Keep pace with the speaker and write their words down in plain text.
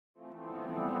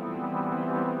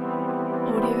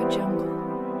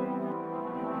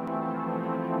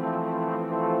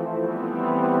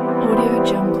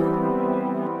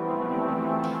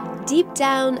Deep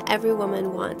down, every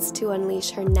woman wants to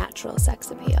unleash her natural sex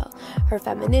appeal, her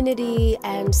femininity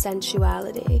and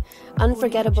sensuality.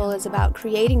 Unforgettable is about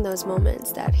creating those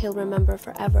moments that he'll remember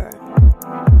forever.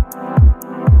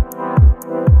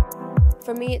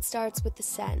 For me, it starts with the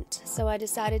scent, so I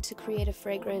decided to create a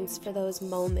fragrance for those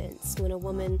moments when a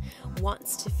woman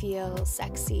wants to feel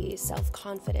sexy,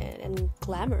 self-confident, and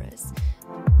glamorous.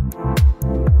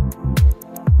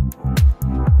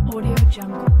 Audio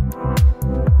Jungle.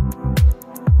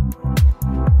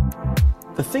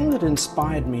 The thing that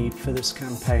inspired me for this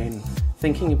campaign,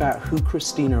 thinking about who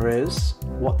Christina is,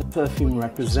 what the perfume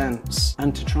represents,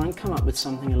 and to try and come up with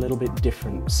something a little bit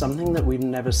different, something that we've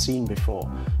never seen before,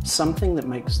 something that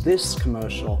makes this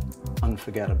commercial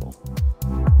unforgettable.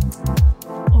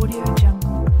 Audio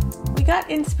Jungle. We got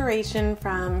inspiration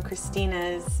from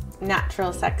Christina's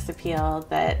natural sex appeal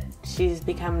that she's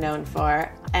become known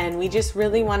for, and we just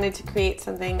really wanted to create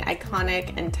something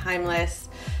iconic and timeless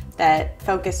that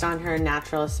focused on her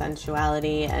natural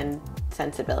sensuality and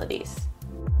sensibilities.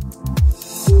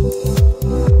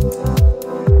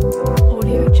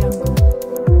 Audio Jungle.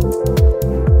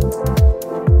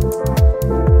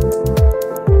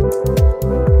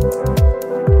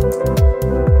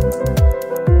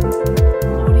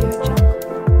 Audio Jungle.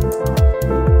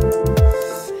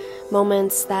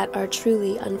 Moments that are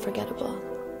truly unforgettable.